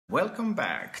Welcome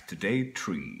back to day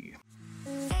 3.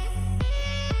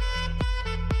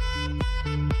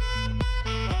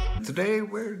 Today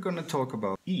we're gonna talk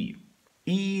about E.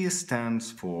 E stands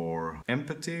for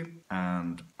empathy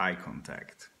and eye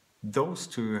contact. Those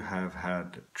two have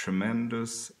had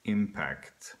tremendous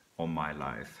impact on my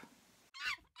life.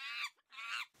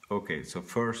 Okay, so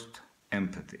first,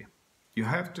 empathy. You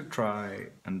have to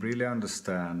try and really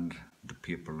understand the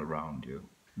people around you.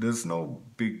 There's no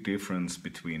big difference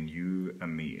between you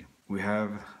and me. We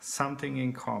have something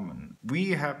in common.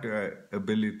 We have the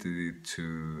ability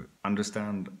to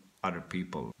understand other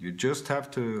people. You just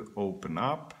have to open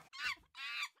up.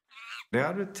 The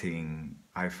other thing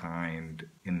I find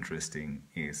interesting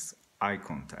is eye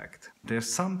contact.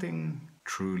 There's something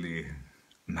truly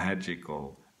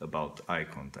magical about eye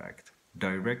contact.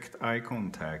 Direct eye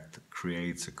contact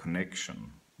creates a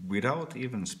connection without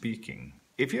even speaking.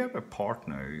 If you have a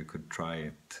partner, you could try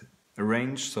it.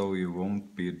 Arrange so you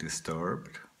won't be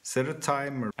disturbed. Set a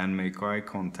timer and make eye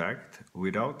contact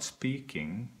without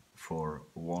speaking for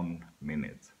 1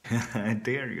 minute. I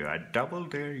dare you, I double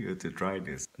dare you to try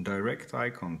this. Direct eye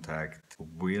contact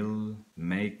will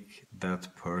make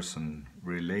that person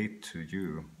relate to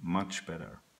you much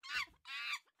better.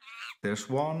 There's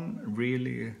one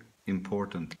really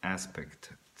important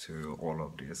aspect to all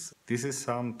of this. This is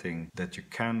something that you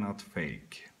cannot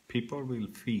fake. People will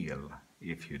feel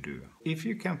if you do. If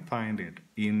you can find it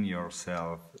in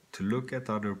yourself to look at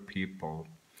other people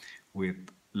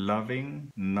with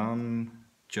loving,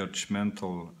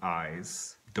 non-judgmental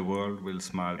eyes, the world will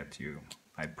smile at you.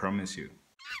 I promise you.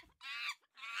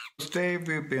 Today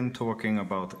we've been talking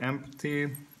about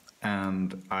empathy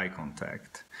and eye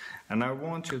contact. And I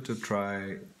want you to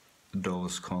try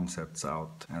those concepts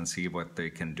out and see what they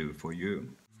can do for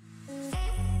you.